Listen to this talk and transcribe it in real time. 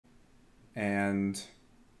And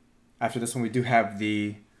after this one, we do have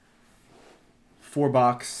the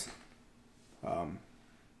 4-box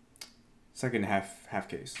second half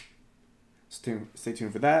case. Stay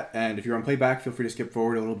tuned for that. And if you're on playback, feel free to skip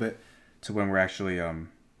forward a little bit to when we're actually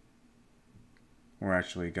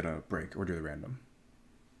gonna break or do the random.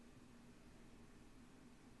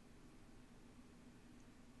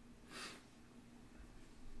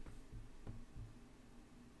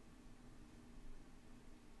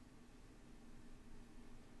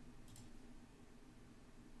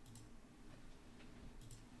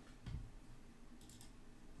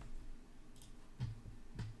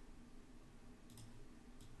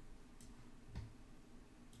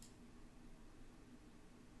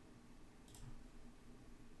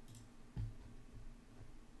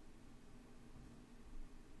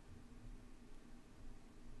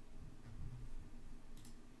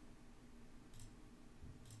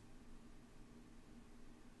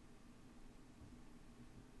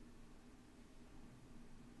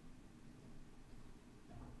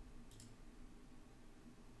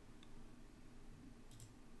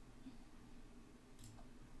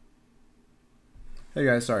 Hey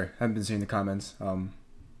guys, sorry, I haven't been seeing the comments.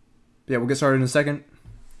 Yeah, we'll get started in a second.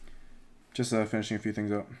 Just finishing a few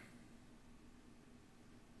things up.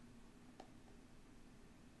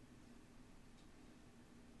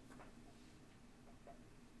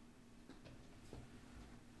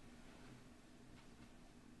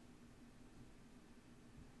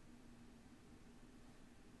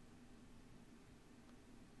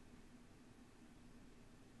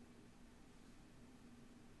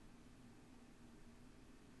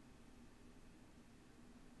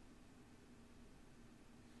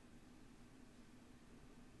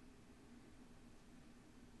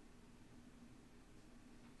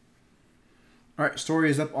 All right, story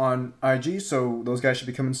is up on IG, so those guys should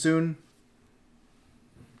be coming soon.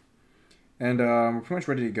 And we're pretty much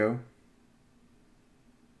ready to go.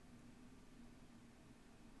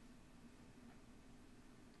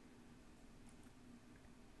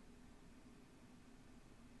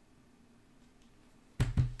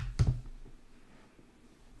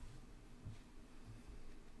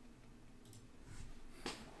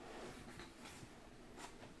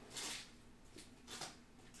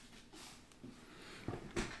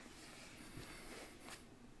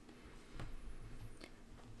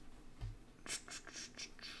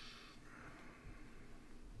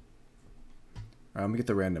 Let me get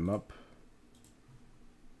the random up.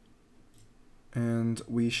 And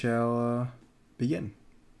we shall begin.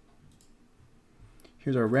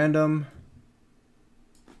 Here's our random.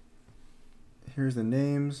 Here's the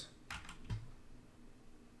names.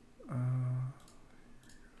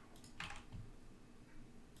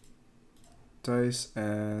 Dice,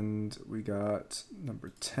 and we got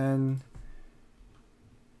number 10.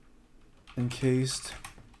 Encased.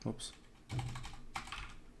 Oops.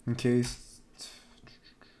 Encased.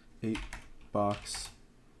 8-box,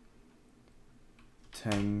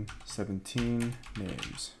 10, 17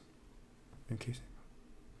 names. In case.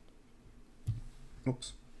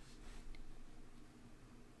 Oops.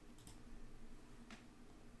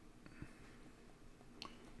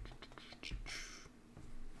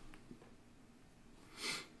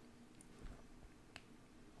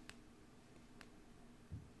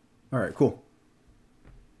 All right, cool.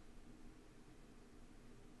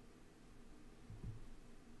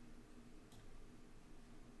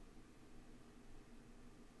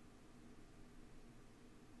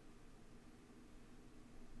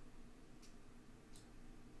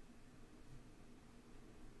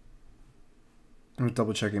 I'm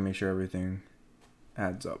double checking, make sure everything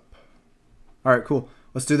adds up. All right, cool.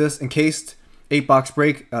 Let's do this. Encased, 8-box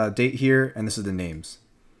break, date here, and this is the names.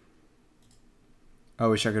 I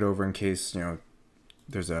always check it over in case, you know,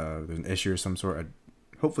 there's an issue or some sort.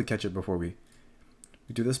 I'd hopefully catch it before we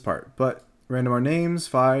do this part. But random our names,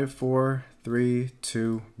 5, 4, 3,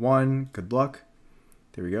 2, 1. Good luck.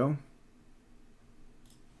 There we go.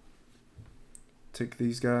 Take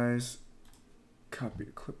these guys, copy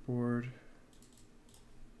to clipboard.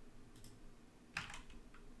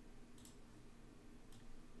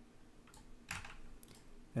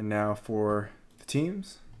 And now for the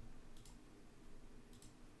teams.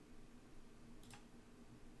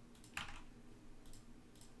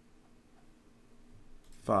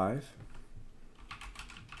 Five.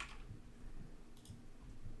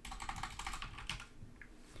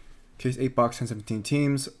 Case 8-box, 10, 17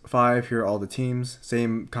 teams. 5, here are all the teams.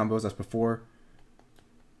 Same combos as before.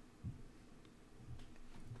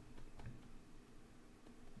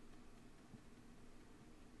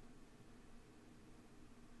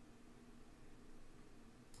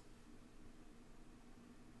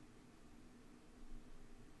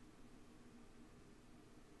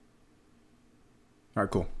 All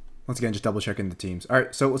right, cool. Once again, just double checking the teams. All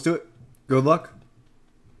right, so let's do it. Good luck.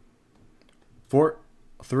 4,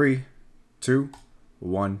 3, 2,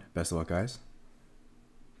 1. Best of luck, guys.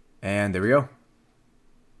 And there we go.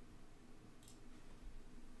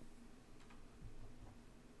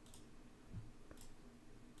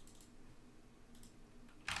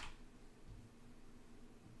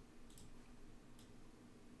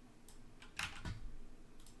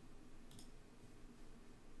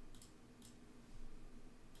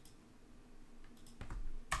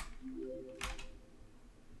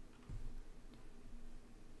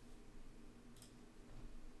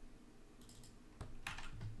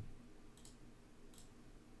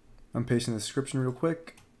 I'm pasting the description real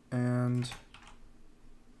quick, and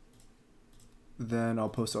then I'll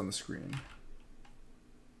post it on the screen.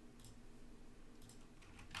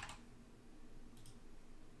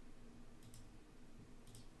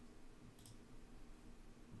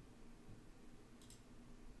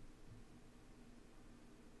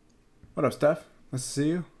 What up, Steph? Nice to see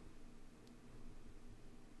you.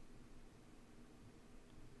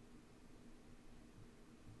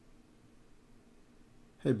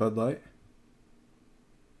 Hey, Bud Light.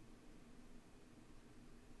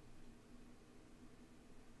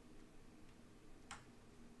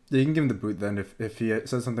 Yeah, you can give him the boot then. If he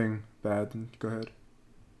says something bad, then go ahead.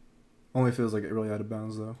 Only feels like it really out of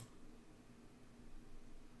bounds, though.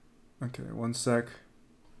 Okay, 1 sec.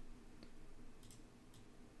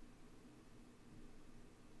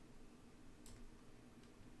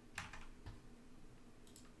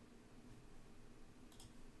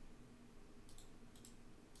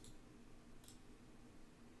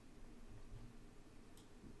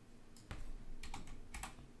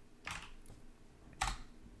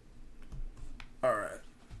 Alright.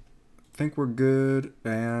 I think we're good,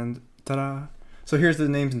 and ta-da. So here's the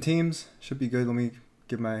names and teams. Should be good. Let me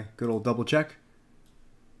give my good old double check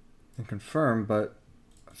and confirm, but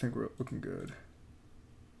I think we're looking good.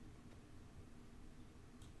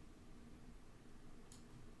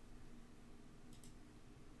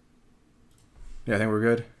 Yeah, I think we're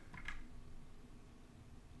good.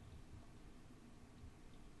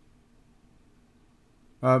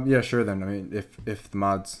 Yeah, sure then. I mean, if the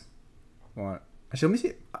mods want. Actually,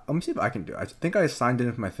 let me see if I can do it. I think I signed in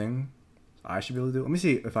with my thing. So I should be able to do it. Let me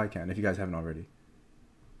see if I can, if you guys haven't already.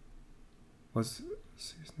 What's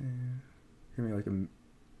his name? Give me like a...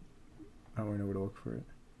 I don't really know where to look for it.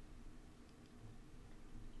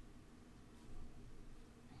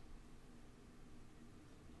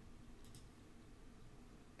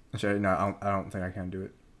 Actually, no, I don't think I can do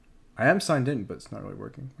it. I am signed in, but it's not really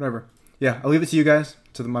working. Whatever. Yeah, I'll leave it to you guys,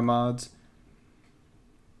 to my mods.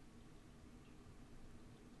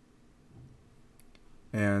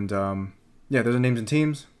 And, yeah, there's the names and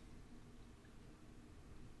teams.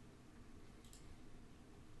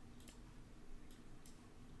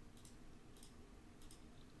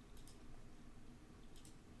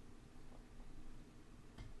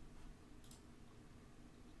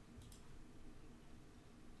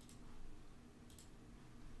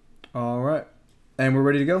 All right. And we're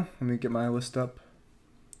ready to go. Let me get my list up.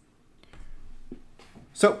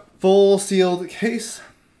 So, full sealed case.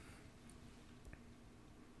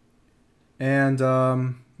 And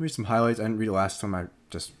read some highlights. I didn't read it last time. I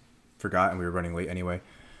just forgot, and we were running late anyway.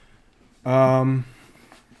 We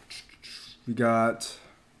got...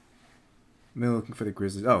 I'm looking for the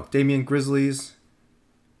Grizzlies. Oh, Damian, Grizzlies.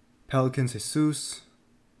 Pelicans, Jesus.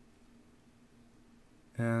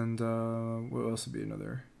 And what else would be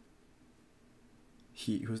another?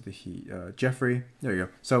 Heat. Who's the Heat? Jeffrey. There you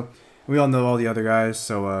go. So we all know all the other guys.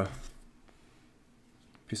 So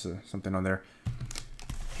piece of something on there.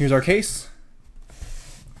 Here's our case.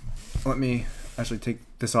 Let me actually take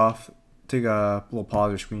this off. Take a little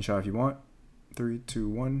pause or screenshot if you want. 3, 2,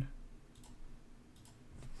 1.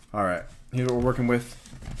 All right. Here's what we're working with.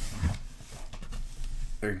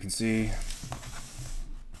 There you can see.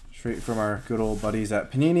 Straight from our good old buddies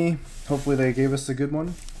at Panini. Hopefully they gave us a good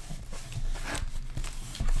one.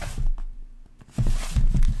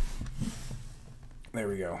 There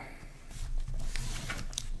we go.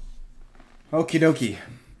 Okie dokie.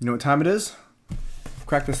 You know what time it is?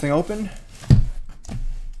 Crack this thing open.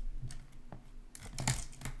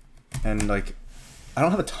 And like, I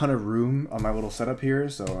don't have a ton of room on my little setup here,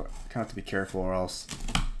 so I kind of have to be careful or else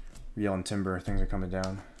yelling timber, things are coming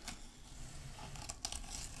down.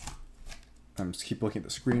 I'm just keep looking at the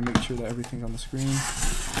screen, make sure that everything's on the screen.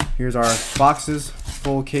 Here's our boxes,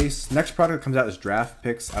 full case. Next product that comes out is draft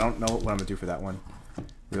picks. I don't know what I'm gonna do for that one,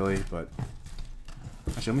 really, but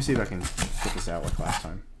actually, let me see if I can get this out like last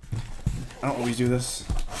time. I don't always do this,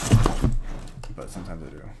 but sometimes I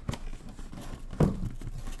do.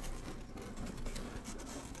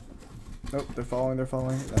 Nope, they're following, they're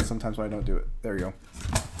following. That's sometimes why I don't do it. There we go.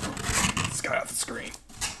 This guy off the screen.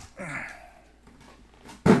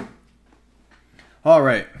 All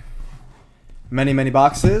right. Many, many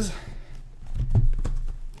boxes.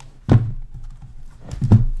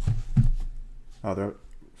 Oh, they're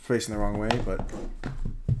facing the wrong way, but...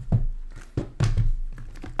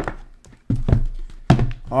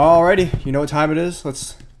 Alrighty, you know what time it is.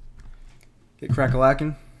 Let's get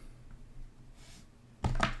crack-a-lackin'.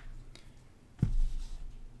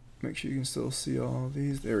 Make sure you can still see all of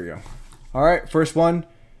these. There we go. Alright, first one.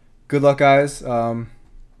 Good luck, guys.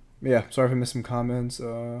 Yeah, sorry if I missed some comments.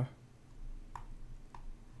 I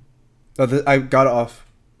got it off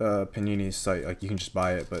Panini's site. Like, you can just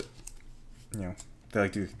buy it, but, you know, they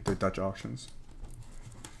like do their Dutch auctions.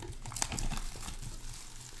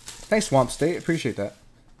 Thanks, Swamp State. Appreciate that.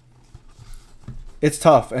 It's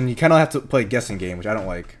tough, and you kind of have to play a guessing game, which I don't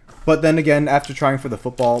like. But then again, after trying for the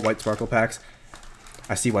football white sparkle packs,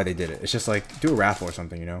 I see why they did it. It's just like, do a raffle or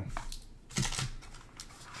something, you know?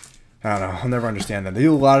 I don't know. I'll never understand them. They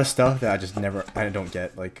do a lot of stuff that I don't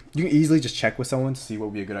get. Like, you can easily just check with someone to see what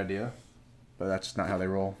would be a good idea. But that's just not how they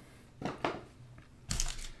roll.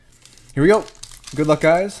 Here we go. Good luck,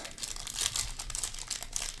 guys.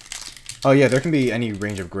 Oh, yeah, there can be any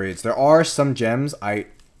range of grades. There are some gems. I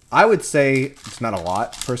would say it's not a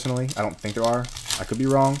lot, personally. I don't think there are. I could be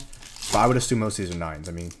wrong. But I would assume most of these are 9s.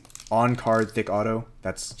 I mean, on-card thick auto,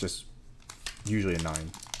 that's just usually a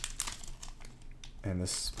 9. And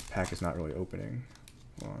this pack is not really opening.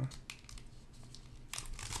 Alright,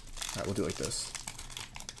 we'll do it like this.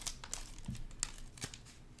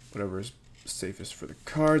 Whatever is safest for the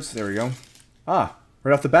cards. There we go. Ah,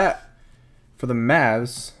 right off the bat. For the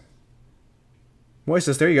Mavs.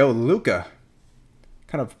 Moises, there you go. Luka.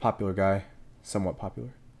 Kind of a popular guy. Somewhat popular.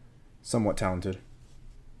 Somewhat talented.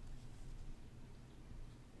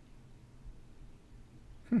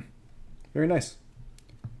 Very nice.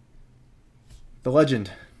 The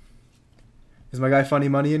legend. Is my guy Funny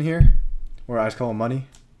Money in here? Or I just call him Money.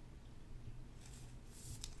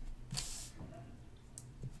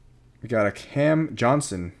 We got a Cam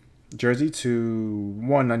Johnson jersey to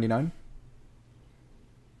 199.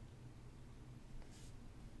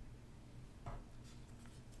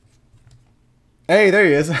 Hey, there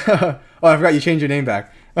he is. Oh, I forgot you changed your name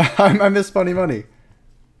back. I miss Funny Money.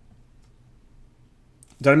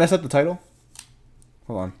 Did I mess up the title?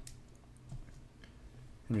 Hold on.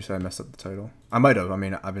 Let me say I messed up the title. I might have. I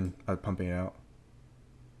mean, I've been pumping it out.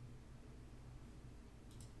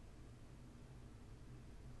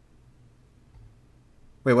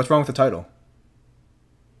 Wait, what's wrong with the title?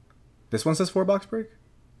 This one says 4-box break?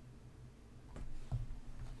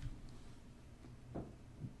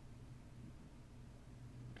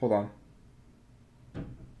 Hold on.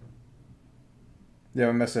 Yeah, if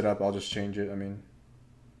I mess it up, I'll just change it. I mean...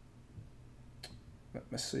 Let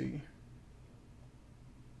me see.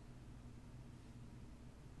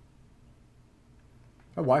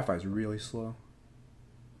 My Wi-Fi is really slow.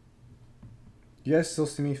 You guys still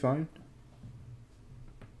see me fine?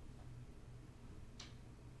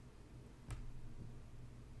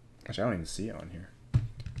 Actually, I don't even see it on here.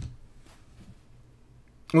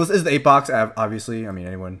 Well, this is the 8-box, obviously. I mean,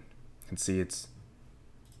 anyone can see it's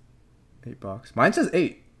 8-box. Mine says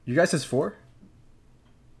 8. You guys says 4?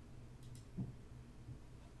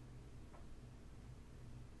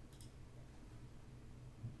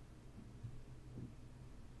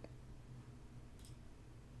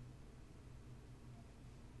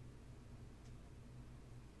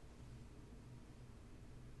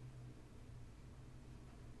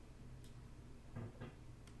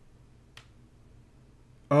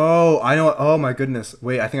 Oh, I know. Oh my goodness.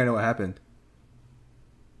 Wait, I think I know what happened.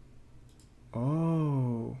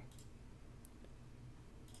 Oh.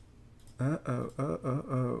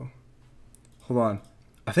 Uh-oh. Hold on.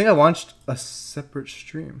 I think I launched a separate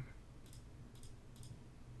stream.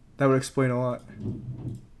 That would explain a lot.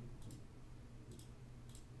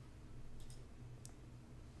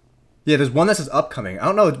 Yeah, there's one that says upcoming. I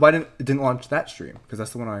don't know why it didn't launch that stream, because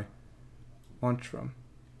that's the one I launched from.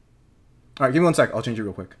 Alright, give me 1 sec. I'll change it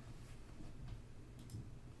real quick.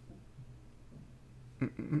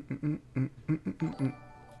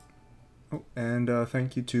 Oh, and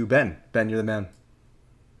thank you to Ben. Ben, you're the man.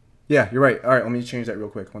 Yeah, you're right. Alright, let me change that real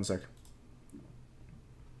quick. 1 sec.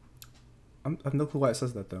 I have no clue why it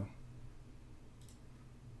says that, though.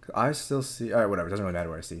 I still see... Alright, whatever. It doesn't really matter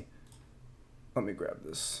what I see. Let me grab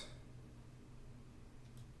this.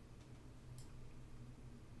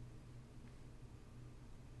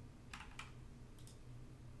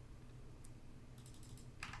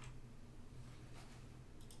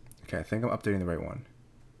 Okay, I think I'm updating the right one.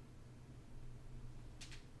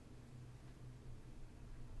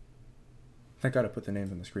 Thank God I put the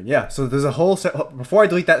names on the screen. Yeah, so there's a whole set. Before I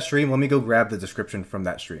delete that stream, let me go grab the description from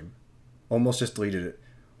that stream. Almost just deleted it.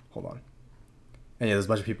 Hold on. And yeah, there's a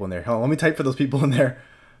bunch of people in there. Hold on, let me type for those people in there.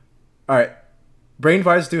 All right. Brain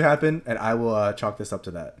farts do happen, and I will chalk this up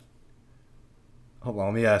to that. Hold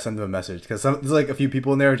on, let me send them a message. Because there's like a few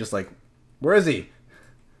people in there just like, where is he?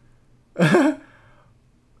 There's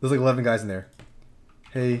like 11 guys in there.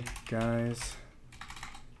 Hey, guys.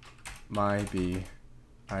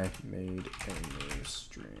 I made a new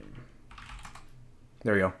stream.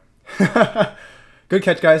 There we go. Good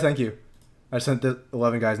catch, guys. Thank you. I sent the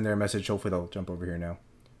 11 guys in there a message. Hopefully they'll jump over here now.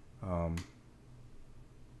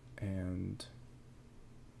 And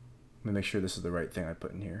let me make sure this is the right thing I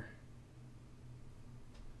put in here.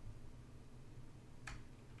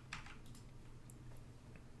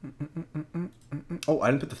 Oh,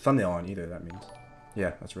 I didn't put the thumbnail on either. That means,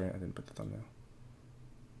 yeah, that's right. I didn't put the thumbnail.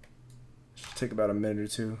 Should take about a minute or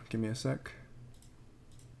two. Give me a sec.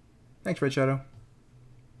 Thanks, Red Shadow.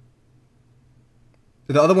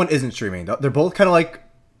 The other one isn't streaming. They're both kind of like,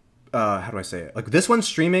 how do I say it? Like this one's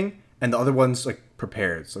streaming and the other one's like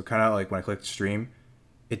prepared. So kind of like when I clicked stream,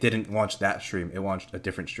 it didn't launch that stream. It launched a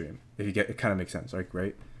different stream. If you get, it kind of makes sense, like,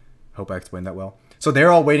 right? Hope I explained that well. So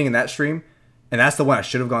they're all waiting in that stream, and that's the one I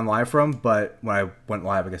should have gone live from. But when I went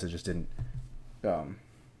live, I guess it just didn't. How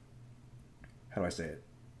do I say it?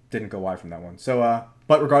 Didn't go live from that one. So,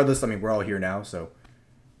 but regardless, I mean, we're all here now, so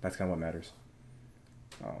that's kind of what matters.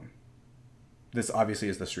 This obviously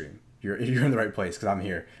is the stream. You're in the right place because I'm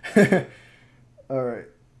here. All right.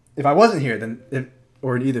 If I wasn't here, then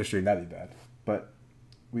or in either stream, that'd be bad. But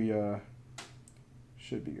we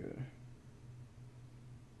should be good.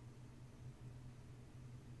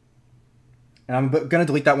 And I'm gonna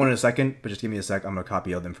delete that one in a second, but just give me a sec. I'm gonna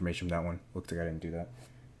copy all the information from that one. Looks like I didn't do that.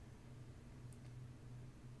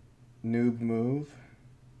 Noob move.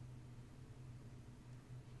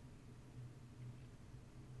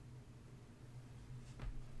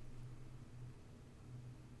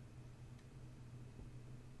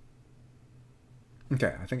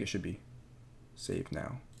 Okay, I think it should be saved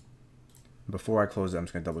now. Before I close it, I'm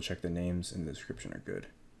just going to double check the names and the description are good.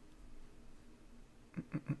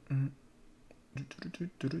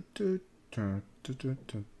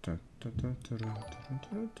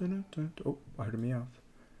 Oh, I heard a meow.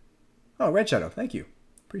 Oh, Red Shadow, thank you.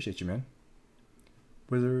 Appreciate you, man.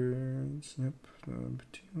 Wizards, yep.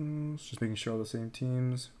 Just making sure all the same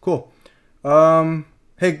teams. Cool.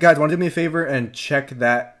 Hey guys, want to do me a favor and check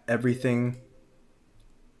that everything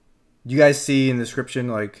you guys see in the description,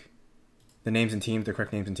 like the names and teams, the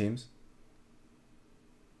correct names and teams?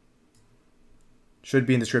 Should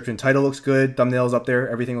be in the description. Title looks good. Thumbnails up there.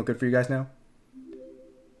 Everything look good for you guys now?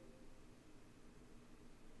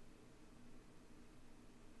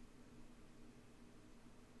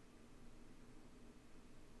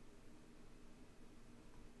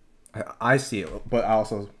 I see it, but I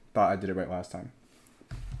also thought I did it right last time.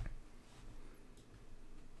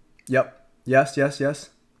 Yep. Yes, yes, yes.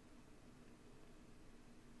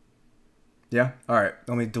 Yeah? Alright.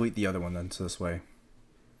 Let me delete the other one then, so this way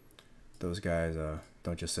those guys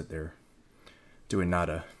don't just sit there doing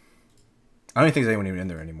nada. I don't think there's anyone even in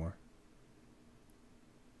there anymore.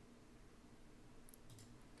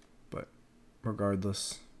 But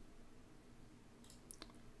regardless,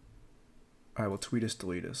 I will tweet us,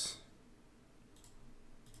 delete us.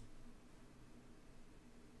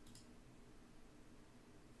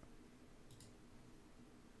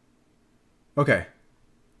 Okay.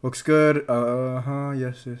 Looks good.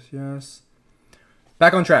 Yes, yes, yes.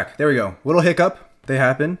 Back on track. There we go. Little hiccup. They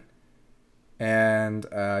happen. And,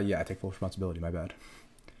 yeah, I take full responsibility. My bad.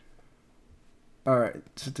 Alright.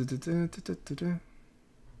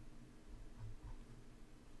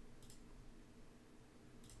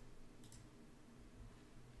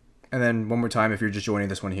 And then one more time, if you're just joining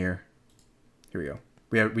this one here. Here we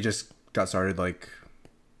go. We just got started like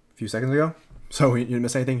a few seconds ago. So you didn't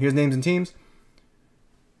miss anything. Here's names and teams.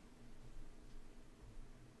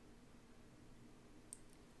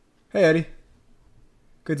 Hey, Eddie.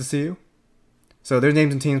 Good to see you. So there's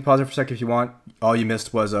names and teams. Pause it for a second if you want. All you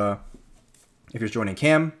missed was if you're joining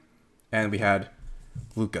Cam. And we had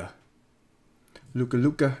Luca.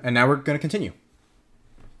 Luca. And now we're going to continue.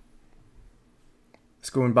 It's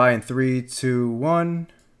going by in 3, 2, 1.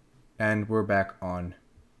 And we're back on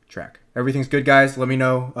track. Everything's good, guys. Let me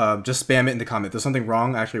know. Just spam it in the comment. If there's something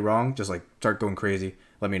wrong, actually wrong, just like start going crazy.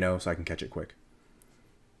 Let me know so I can catch it quick.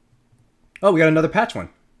 Oh, we got another patch one.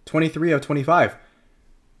 23 of 25.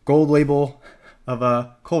 Gold label of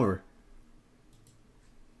Culver.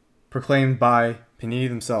 Proclaimed by Panini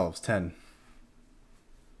themselves. 10.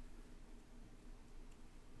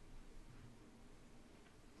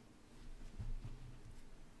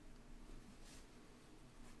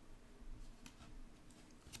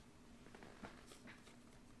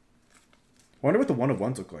 I wonder what the 1 of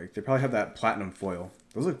 1s look like. They probably have that platinum foil.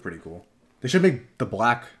 Those look pretty cool. They should make the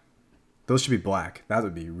black. Those should be black. That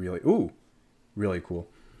would be really, ooh, really cool.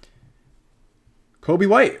 Kobe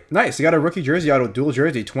White. Nice. You got a rookie jersey auto, dual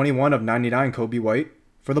jersey, 21 of 99 Kobe White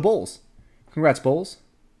for the Bulls. Congrats, Bulls.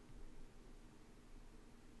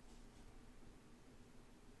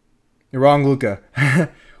 You're wrong, Luka.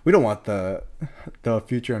 We don't want the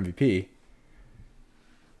future MVP.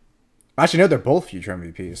 Actually, no, they're both future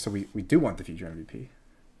MVPs, so we do want the future MVP.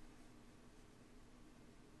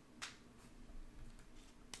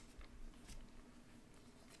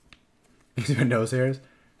 Even nose hairs.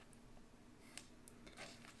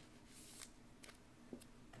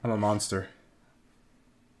 I'm a monster.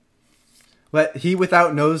 Let he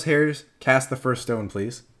without nose hairs cast the first stone,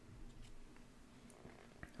 please.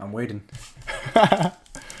 I'm waiting.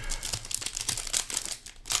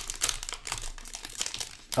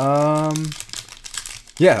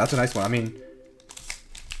 Yeah, that's a nice one. I mean,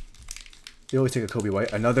 you always take a Kobe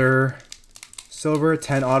White. Another silver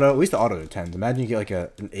 10 auto. At least the auto to 10. Imagine you get like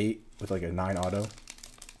an 8 with like a 9 auto.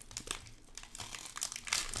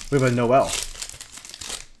 We have a Noel.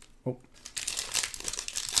 Oh.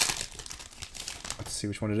 Let's see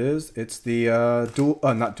which one it is. It's the dual,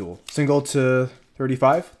 not dual, single to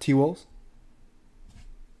 35 T-Wolves.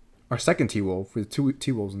 Our second T-Wolf with 2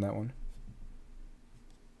 T-Wolves in that one.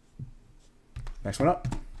 Next one up.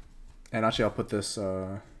 And actually, I'll put this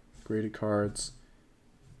graded cards,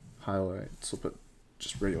 highlights. We'll put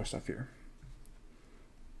just regular stuff here.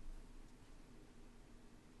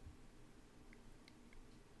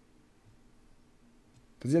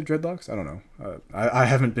 Does he have dreadlocks? I don't know. I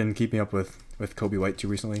haven't been keeping up with Kobe White too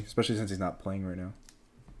recently, especially since he's not playing right now.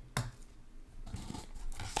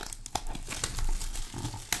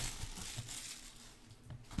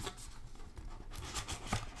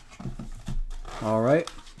 All right.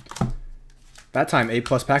 That time, A+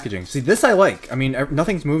 packaging. See, this I like. I mean,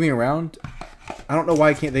 nothing's moving around. I don't know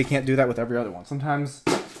why they can't do that with every other one. Sometimes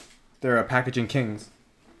they're packaging kings.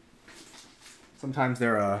 Sometimes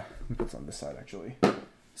they're let me put this on this side actually.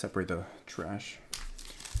 Separate the trash.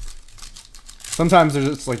 Sometimes they're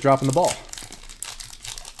just like dropping the ball.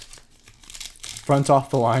 Front off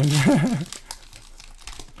the line.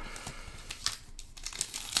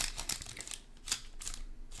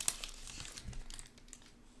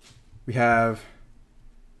 We have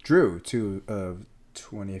Drew, 2 of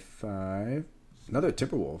 25. Another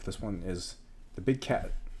Timberwolf. This one is the Big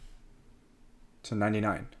Cat. To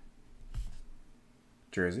 99.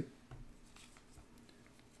 Jersey.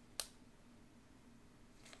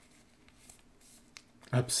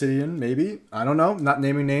 Obsidian, maybe. I don't know. Not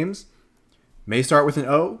naming names. May start with an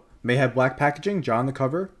O. May have black packaging. John the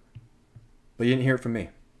cover. But you didn't hear it from me.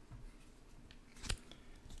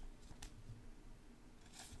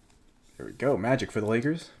 There we go. Magic for the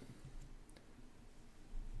Lakers.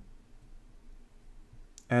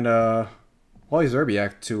 And Wally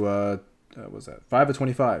Zerbiak to what was that? 5 of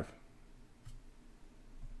 25.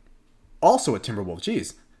 Also a Timberwolf.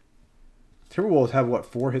 Jeez. Timberwolves have what,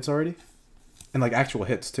 4 hits already? And like actual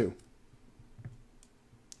hits too.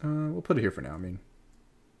 We'll put it here for now, I mean.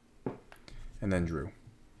 And then Drew.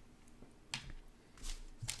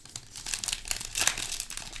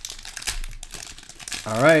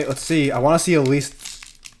 All right, let's see. I want to see at least...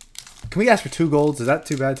 Can we ask for 2 golds? Is that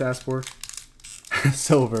too bad to ask for?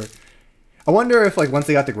 Silver. I wonder if, like, once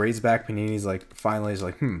they got the grades back, Panini's, like, finally is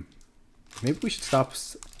like, maybe we should stop...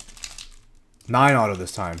 9 auto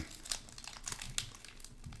this time.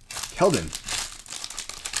 Keldon.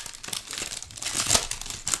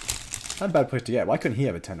 Not a bad place to get. Why couldn't he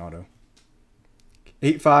have a 10 auto?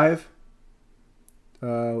 8-5.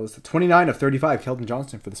 Was the 29 of 35, Keldon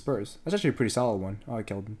Johnson for the Spurs. That's actually a pretty solid one. I like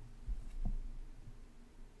Keldon.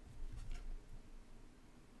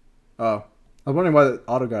 Oh. I was wondering why the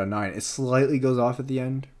auto got a 9. It slightly goes off at the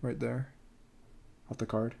end, right there. Off the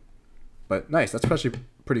card. But nice. That's actually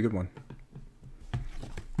a pretty good one.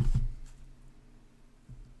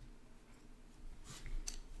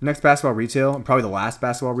 Next basketball retail, and probably the last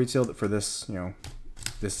basketball retail for this, you know,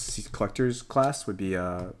 this collector's class would be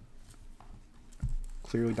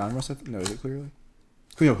Clearly Donruss. No, is it Clearly?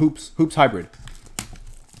 You know, Hoops Hybrid.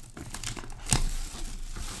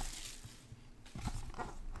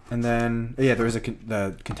 And then yeah, there is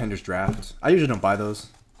the Contenders Draft. I usually don't buy those,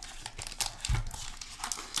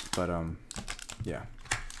 but yeah.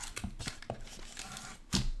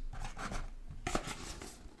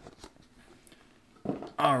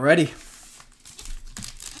 Alrighty.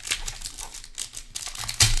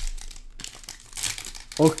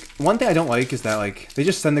 Well, one thing I don't like is that like they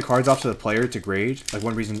just send the cards off to the player to grade. Like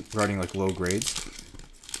one reason regarding like low grades.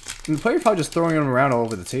 And the player's probably just throwing them around all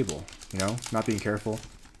over the table, you know, not being careful.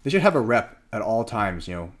 They should have a rep at all times,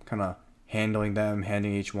 you know, kind of handling them,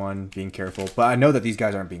 handing each one, being careful. But I know that these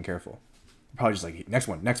guys aren't being careful. Probably just like, next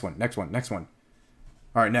one, next one, next one, next one.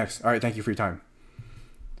 All right, next. All right, thank you for your time.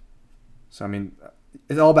 So, I mean,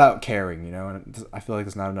 it's all about caring, you know, and I feel like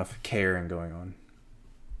there's not enough caring going on.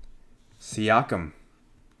 Siakam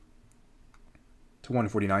to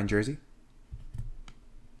 149 jersey.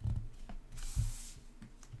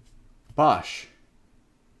 Bosch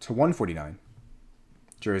to 149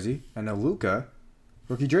 jersey. And a Luka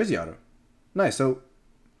rookie jersey auto. Nice. So,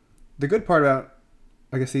 the good part about,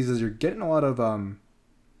 I guess, these is you're getting a lot of,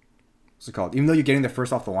 what's it called? Even though you're getting the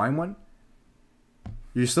first off the line one,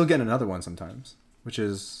 you're still getting another one sometimes, which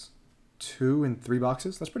is 2 and 3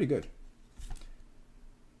 boxes. That's pretty good.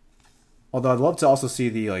 Although I'd love to also see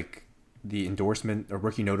the endorsement or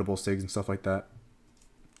rookie notable SIGs and stuff like that.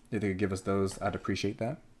 If they could give us those, I'd appreciate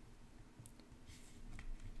that.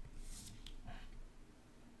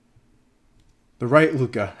 The right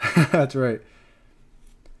Luka. That's right.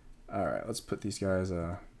 All right, let's put these guys,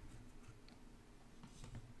 get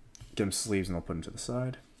them sleeves and I'll put them to the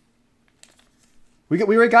side. We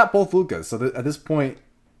already got both Lukas, so at this point,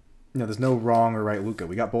 you know, there's no wrong or right Luka.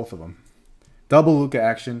 We got both of them. Double Luka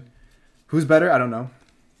action. Who's better? I don't know.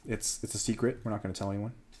 It's a secret. We're not going to tell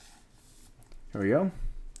anyone. Here we go.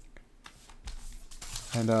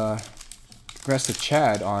 And congrats to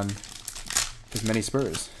Chad on his many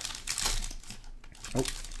Spurs. Oh.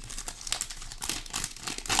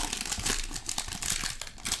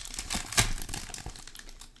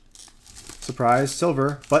 Surprise,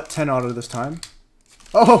 silver, but 10 auto this time.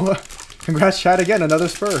 Oh, congrats, Chad, again. Another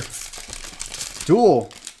Spur. Duel.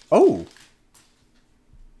 Oh.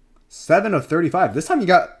 7 of 35. This time you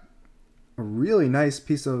got a really nice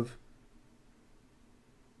piece of...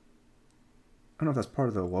 I don't know if that's part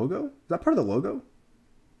of the logo. Is that part of the logo?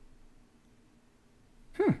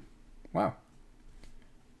 Wow.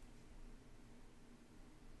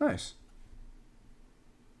 Nice.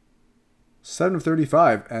 7 of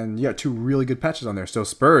 35. And you got 2 really good patches on there. So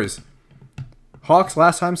Spurs. Hawks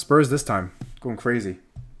last time, Spurs this time. Going crazy.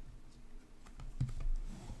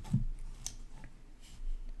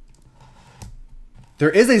 There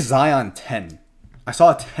is a Zion 10. I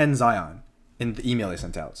saw a 10 Zion in the email they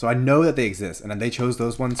sent out. So I know that they exist. And then they chose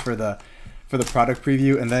those ones for the product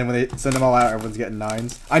preview. And then when they send them all out, everyone's getting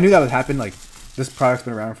 9s. I knew that would happen. Like, this product's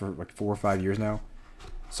been around for like 4 or 5 years now.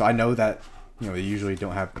 So I know that, you know, they usually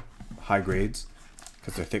don't have high grades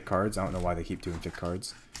because they're thick cards. I don't know why they keep doing thick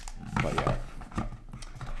cards. But yeah.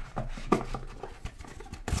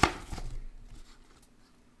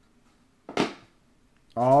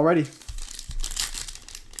 Alrighty.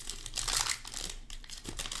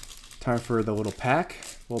 Time for the little pack.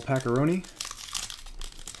 Little packaroni.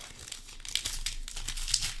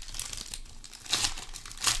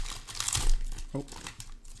 Oh.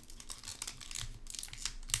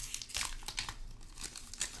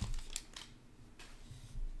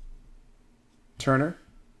 Turner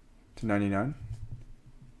to 99.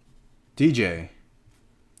 DJ.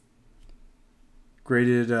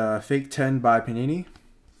 Graded fake 10 by Panini.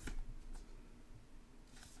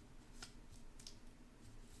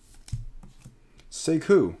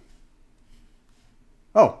 Sekou.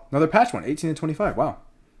 Oh, another patch one. 18 to 25. Wow.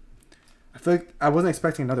 I feel like I wasn't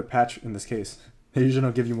expecting another patch in this case. They usually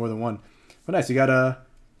don't give you more than one. But nice. You got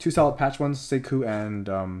 2 solid patch ones. Sekou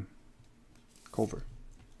and Culver.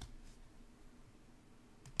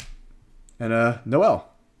 And Noel.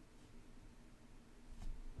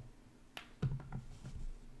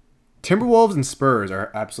 Timberwolves and Spurs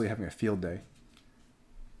are absolutely having a field day.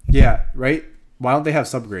 Yeah, right? Why don't they have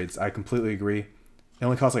subgrades? I completely agree. It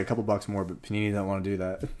only costs like a couple bucks more, but Panini don't want to do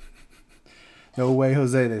that. No way,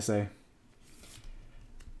 Jose, they say.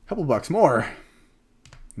 Couple bucks more?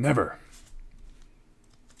 Never.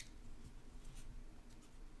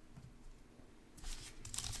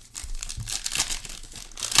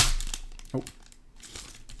 Oh.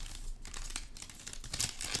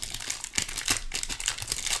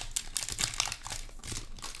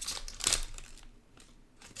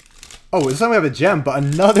 Oh, this time we have a gem, but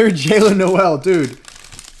another Jalen Noel, dude.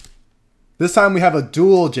 This time we have a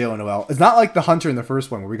dual Jalen Noel. It's not like the Hunter in the first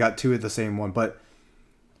one where we got 2 of the same one, but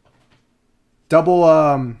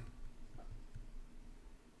double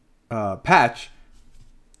patch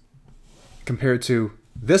compared to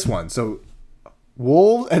this one. So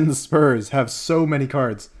Wolves and the Spurs have so many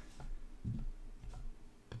cards.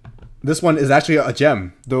 This one is actually a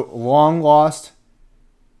gem. The long lost,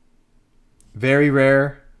 very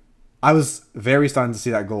rare. I was very stunned to see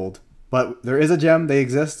that gold. But there is a gem. They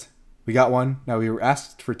exist. We got one. Now we were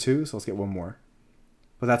asked for 2, so let's get one more.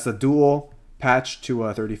 But that's a dual patch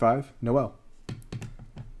to 35. Noel. Can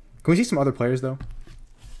we see some other players, though?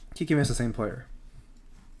 Keep giving us the same player.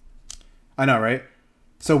 I know, right?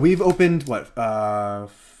 So we've opened, what,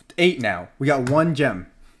 8 now. We got 1 gem.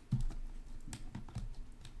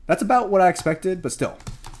 That's about what I expected, but still.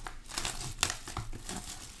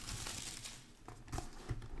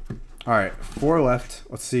 Alright, 4 left.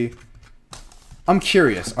 Let's see. I'm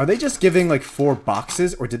curious. Are they just giving like 4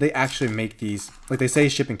 boxes, or did they actually make these? Like they say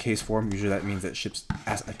ship in case form. Usually that means it ships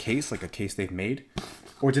as a case, like a case they've made.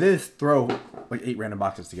 Or did they just throw like 8 random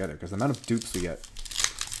boxes together? Because the amount of dupes we get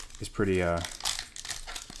is pretty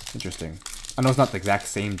interesting. I know it's not the exact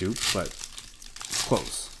same dupe, but it's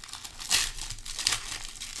close.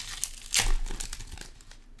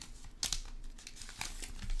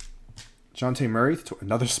 Jonte Murray,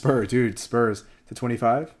 another Spur, dude. Spurs to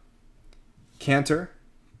 25. Cantor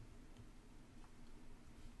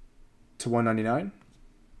to 199.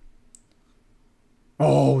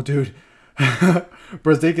 Oh, dude.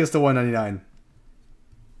 Brazdeikis to 199.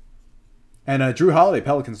 And Drew Holiday,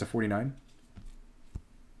 Pelicans to 49.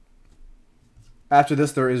 After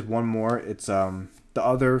this, there is one more. It's the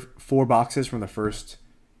other 4 boxes from the first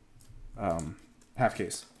half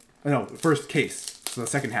case. No, first case. So the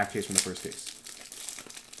second half case from the first case.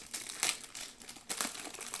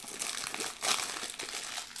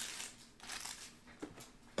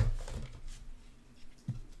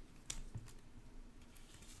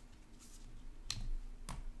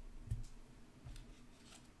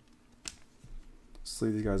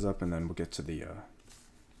 Sleeve these guys up, and then we'll get to the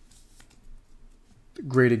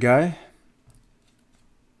graded guy.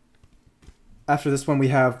 After this one, we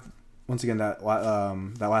have once again that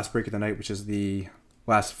last break of the night, which is the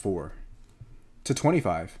last 4 to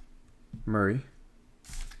 25. Murray.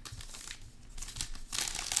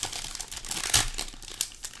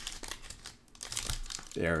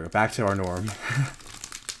 There we go. Back to our norm.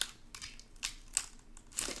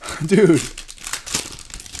 Dude.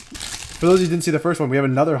 For those of you who didn't see the first one, we have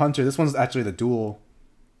another Hunter. This one's actually the dual.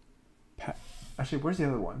 Actually, where's the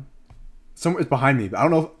other one? Somewhere it's behind me. But I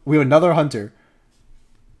don't know if we have another Hunter.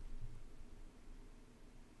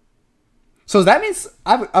 So that means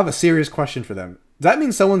I have a serious question for them. Does that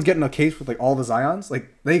mean someone's getting a case with like all the Zions?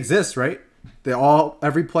 Like they exist, right?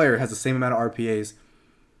 Every player has the same amount of RPAs.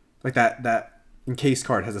 Like that encased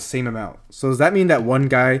card has the same amount. So does that mean that one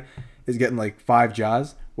guy is getting like 5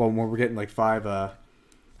 Jaws, while we're getting like 5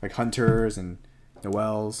 like Hunters and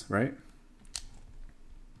Noels, right?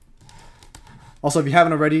 Also, if you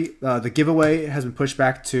haven't already, the giveaway has been pushed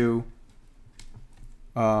back to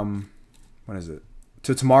when is it?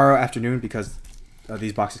 To tomorrow afternoon, because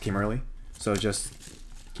these boxes came early. So just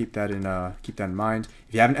keep that in mind.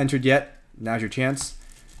 If you haven't entered yet, now's your chance.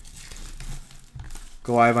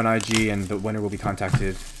 Go live on IG, and the winner will be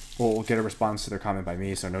contacted. We'll get a response to their comment by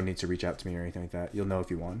me, so no need to reach out to me or anything like that. You'll know if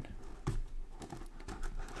you won.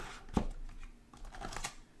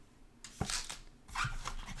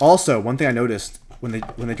 Also, one thing I noticed when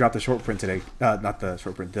they dropped the short print today, not the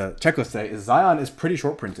short print, the checklist today, is Zion is pretty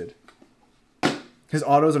short printed. His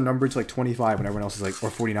autos are numbered to like 25 when everyone else is like, or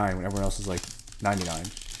 49 when everyone else is like 99.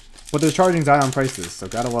 But they're charging Zion prices, so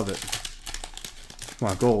gotta love it. Come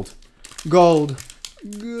on, gold. Gold.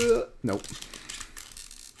 Nope.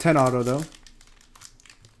 10 auto though.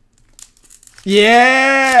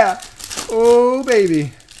 Yeah! Oh,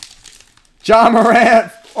 baby. Ja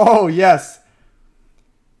Morant. Oh, yes.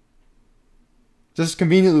 Just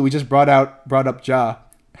conveniently, we just brought up Ja.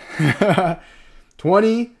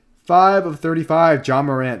 25 of 35, Ja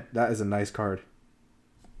Morant. That is a nice card.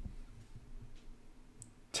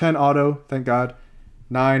 10 auto, thank God.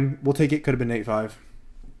 9, we'll take it. Could have been 8-5.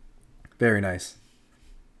 Very nice.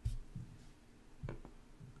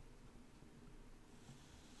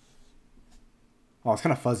 Oh, it's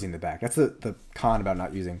kind of fuzzy in the back. That's the con about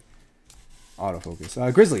not using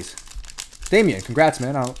autofocus. Grizzlies. Damian, congrats,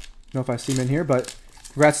 man. I don't know if I see him in here, but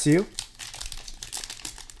congrats to you.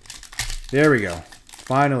 There we go.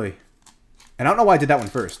 Finally. And I don't know why I did that one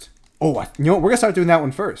first. Oh, you know what? We're going to start doing that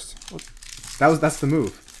one first. That's the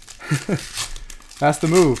move. That's the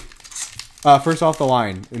move. First off the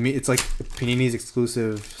line. It's like Panini's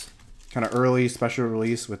exclusive kind of early special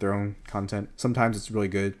release with their own content. Sometimes it's really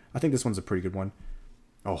good. I think this one's a pretty good one.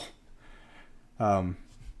 Oh.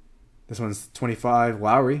 This one's 25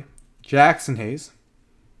 Lowry. Jackson Hayes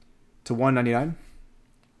to 199.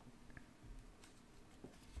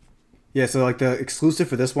 Yeah, so like the exclusive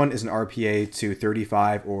for this one is an RPA to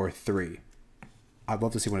 35 or 3. I'd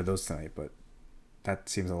love to see one of those tonight, but that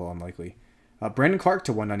seems a little unlikely. Brandon Clark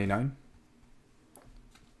to 199.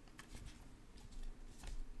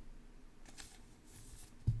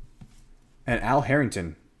 And Al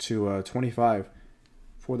Harrington to 25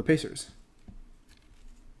 for the Pacers.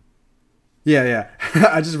 Yeah.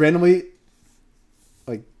 I just randomly,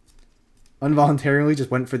 like, involuntarily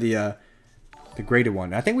just went for the graded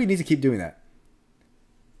one. I think we need to keep doing that.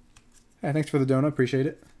 Yeah, thanks for the donut. Appreciate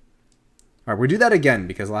it. All right, we'll do that again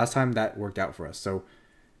because last time that worked out for us. So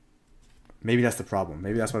maybe that's the problem.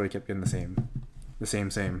 Maybe that's why we kept getting the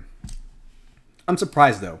same. I'm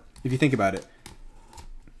surprised though, if you think about it.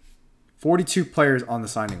 42 players on the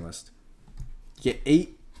signing list. You get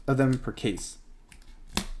 8 of them per case.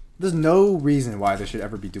 There's no reason why there should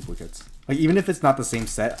ever be duplicates. Like even if it's not the same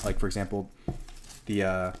set, like for example,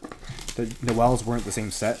 the Noels weren't the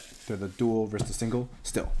same set. They're the dual versus the single.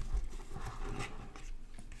 Still.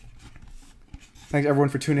 Thanks everyone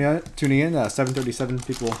for tuning in. 737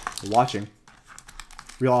 people watching.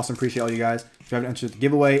 Real awesome. Appreciate all you guys. If you haven't entered the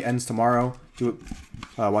giveaway, ends tomorrow. Do it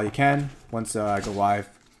while you can. Once I go live,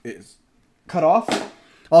 it's cut off.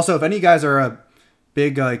 Also, if any of you guys are a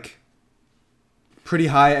big have pretty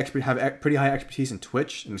high expertise in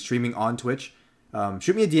Twitch and streaming on Twitch,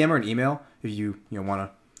 shoot me a DM or an email if you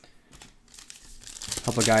want to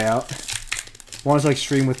help a guy out. Want to like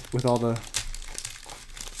stream with all the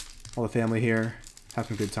family here, have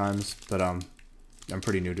some good times, but I'm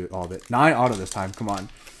pretty new to all of it. 9 auto this time, come on.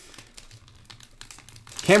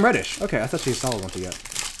 Cam Reddish, okay, that's actually a solid one to get.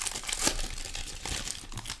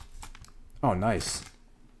 Oh, nice.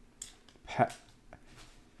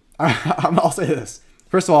 I'll say this.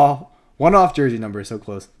 First of all, one-off jersey number is so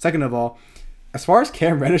close. Second of all, as far as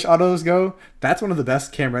Cam Reddish autos go, that's one of the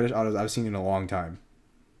best Cam Reddish autos I've seen in a long time,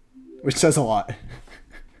 which says a lot.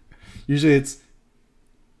 Usually it's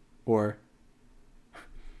or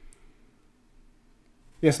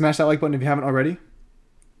yeah, smash that like button if you haven't already.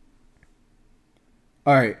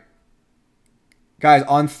 All right, guys,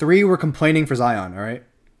 on 3 we're complaining for Zion. All right,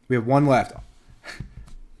 we have 1 left.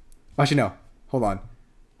 Actually, no, hold on.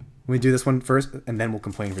 Let me do this one first, and then we'll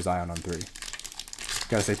complain for Zion on 3.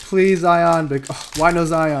 Gotta say, please, Zion. But, oh, why no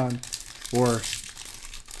Zion? Or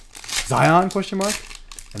Zion, question mark?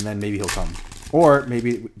 And then maybe he'll come. Or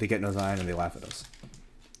maybe they get no Zion and they laugh at us.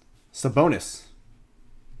 Sabonis.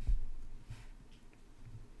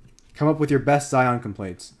 Come up with your best Zion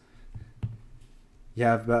complaints. You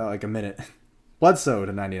have about like a minute. Bledsoe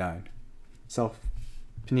to 99.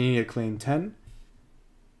 Panini acclaimed 10.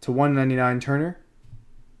 To 199 Turner.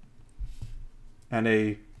 And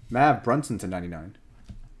a Mav Brunson to 99.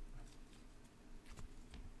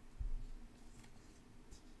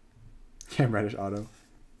 Cam Reddish auto.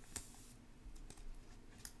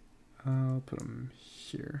 I'll put him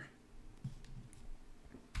here.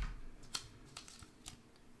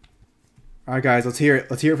 Alright guys, let's hear it.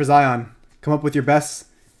 Let's hear it for Zion. Come up with your best.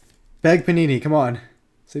 Beg Panini, come on.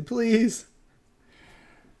 Say please.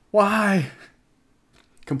 Why?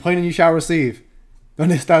 Complain and you shall receive.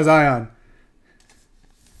 ¿Dónde está Zion?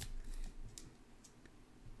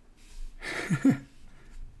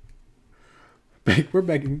 We're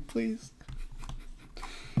begging, please.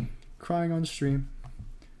 Crying on stream.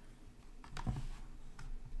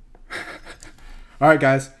 Alright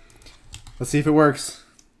guys. Let's see if it works.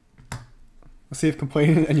 Let's see if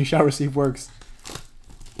complaining and you shall receive works.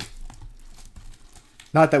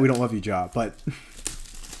 Not that we don't love you, Ja, but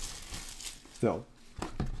still.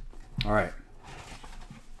 Alright.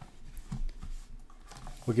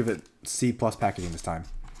 We'll give it C+ packaging this time.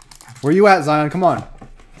 Where you at, Zion? Come on.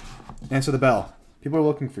 Answer the bell. People are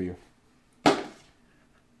looking for you. We're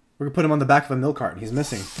going to put him on the back of a milk carton. He's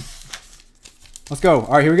missing. Let's go.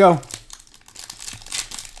 All right, here we go.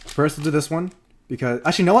 First, we'll do this one. Because,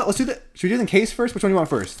 actually, you know what? Let's do the... Should we do the encased first? Which one do you want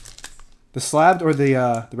first? The slabbed or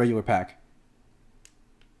the regular pack?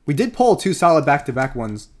 We did pull 2 solid back-to-back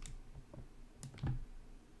ones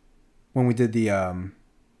when we did the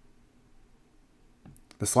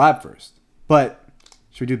slab first. But,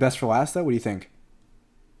 should we do best for last, though? What do you think?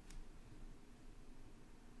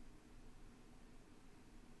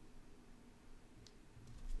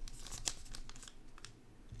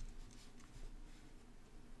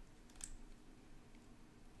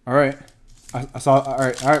 All right. I saw. All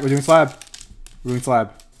right. We're doing slab. We're doing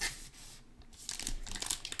slab.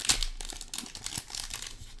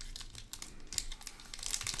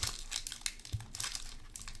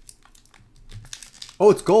 Oh,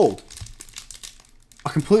 it's gold. I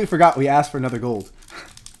completely forgot we asked for another gold.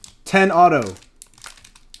 10 auto.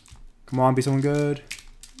 Come on, be someone good.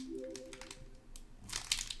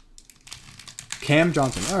 Cam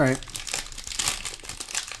Johnson. All right.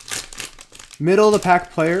 Middle of the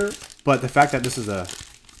pack player, but the fact that this is a...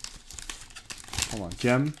 Hold on,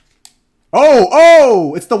 gem.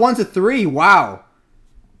 Oh! It's the 1 to 3. Wow.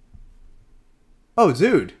 Oh,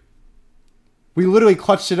 dude. We literally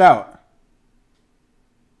clutched it out.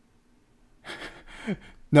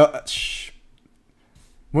 No, shh.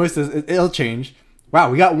 Moist says it'll change. Wow,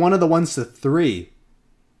 we got one of the ones to 3.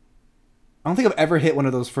 I don't think I've ever hit one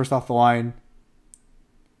of those first off the line.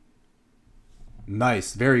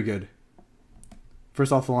 Nice, very good.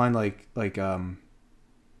 First off the line, like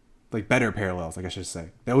better parallels, I guess I should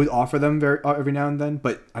say. They always offer them every now and then,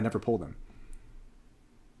 but I never pull them.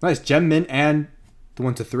 Nice, gem mint and the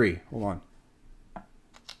 1 to 3. Hold on.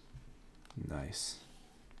 Nice.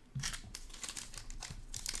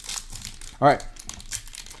 All right.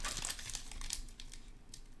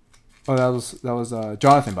 Oh, that was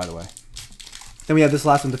Jonathan, by the way. Then we have this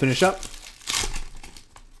last one to finish up.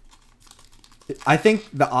 I think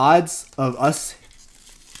the odds of us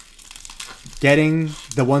getting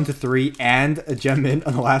the 1 to 3 and a gem mint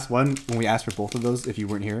on the last one when we asked for both of those, if you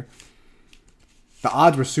weren't here, the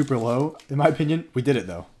odds were super low, in my opinion. We did it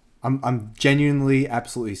though. I'm genuinely,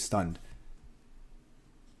 absolutely stunned.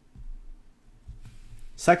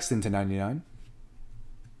 Sexton to 99.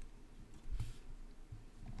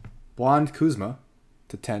 Blonde Kuzma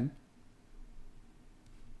to 10.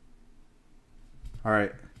 All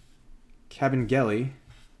right. Cabangeli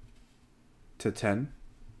to 10.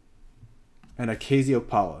 And a Casey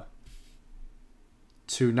Opala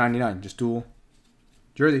to 99. Just dual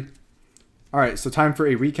jersey. All right, so time for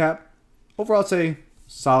a recap. Overall, I'd say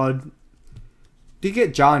solid. Did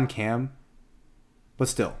get John Cam, but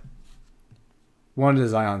still. Wanted a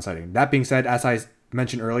Zion sighting. That being said, as I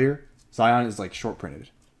mentioned earlier, Zion is like short printed.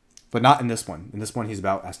 But not in this one. In this one, he's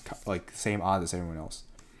about as like same odds as everyone else.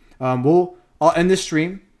 I'll end this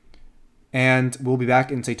stream, and we'll be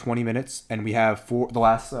back in say 20 minutes, and we have the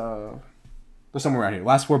last somewhere around here.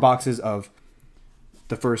 Last 4 boxes of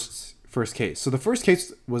the first case. So the first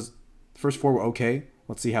case was first 4 were okay.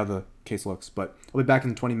 Let's see how the case looks. But I'll be back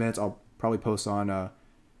in 20 minutes. I'll probably post on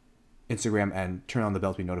Instagram and turn on the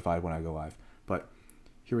bell to be notified when I go live. But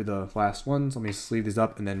here are the last ones. Let me sleeve these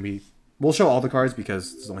up, and then we'll show all the cards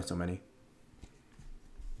because there's only so many.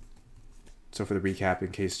 So for the recap,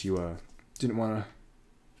 in case you didn't want to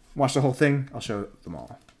watch the whole thing, I'll show them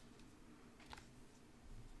all.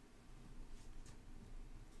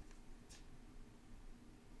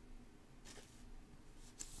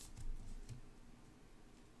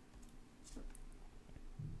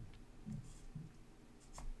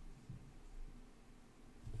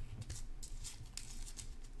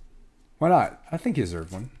 Why not? I think he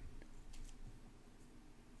deserved one.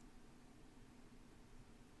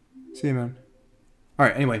 See you, man. All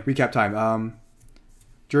right, anyway, recap time.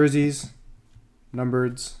 Jerseys,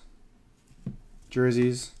 numbereds,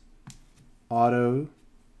 jerseys, auto,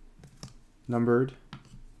 numbered,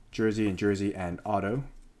 jersey and jersey and auto.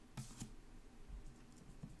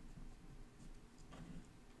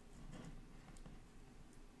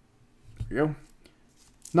 There we go.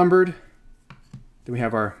 Numbered. Then we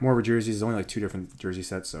have our more jerseys. There's only like 2 different jersey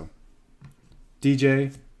sets, so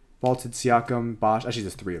DJ, Vaulted, Siakam, Bosch. Actually,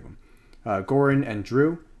 there's 3 of them. Goran and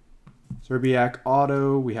Drew. Zerbiak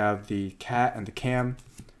auto. We have the Cat and the Cam.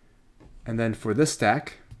 And then for this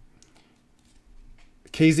stack,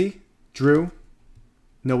 KZ, Drew,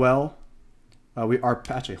 Noel.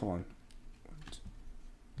 Actually, hold on.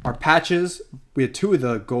 Our patches, we had 2 of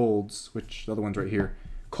the golds, which the other one's right here.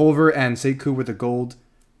 Culver and Sekou with the gold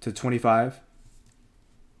to 25.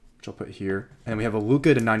 Which I'll put here. And we have a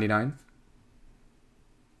Luka to 99.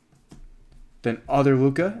 Then other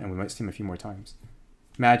Luka, and we might see him a few more times.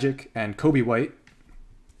 Magic and Kobe White.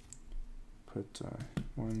 Put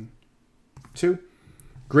 1, 2.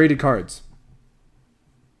 Graded cards.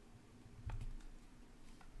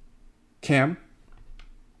 Cam.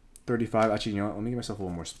 35. Actually, you know what? Let me give myself a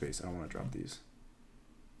little more space. I don't want to drop these.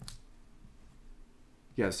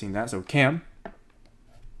 You guys seen that? So Cam.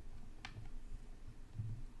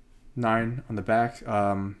 9 on the back.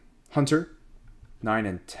 Hunter. 9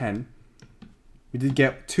 and 10. We did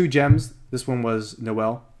get 2 gems. This one was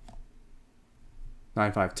Noel.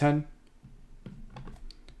 9, 5, 10.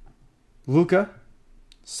 Luka.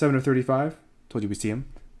 7 of 35. Told you we see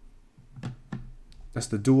him. That's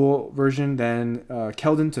the dual version. Then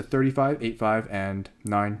Keldon to 35, 8, 5, and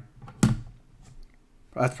 9.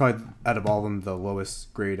 That's probably, out of all of them, the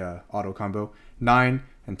lowest grade auto combo. 9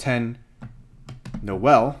 and 10.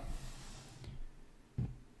 Noel.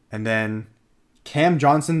 And then Cam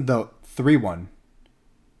Johnson, the 3-1.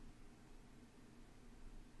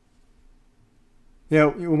 Yeah,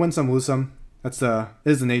 we'll win some, lose some. That's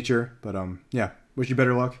is the nature. But yeah, wish you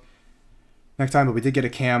better luck next time. But we did get a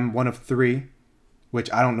Cam 1 of 3, which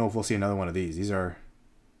I don't know if we'll see another one of these. These are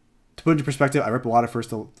To put it into perspective, I rip a lot of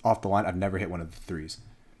first off the line. I've never hit one of the threes.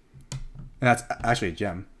 And that's actually a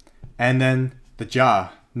gem. And then the Ja.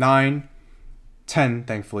 9, 10,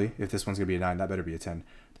 thankfully. If this one's going to be a 9, that better be a 10.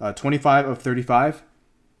 25 of 35.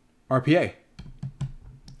 RPA.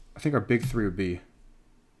 I think our big 3 would be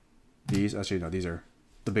these. Actually, no, these are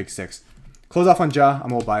the big 6. Close off on Ja.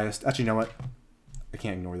 I'm a little biased. Actually, you know what? I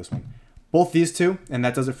can't ignore this one. Both these two. And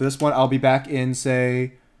that does it for this one. I'll be back in,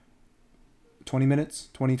 say, 20 minutes.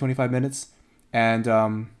 20, 25 minutes. And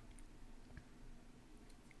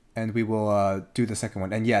we will do the second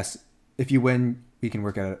one. And yes, if you win, we can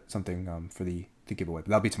work out something for the giveaway. But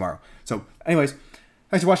that'll be tomorrow. So anyways,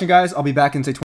 thanks for watching, guys. I'll be back in, say,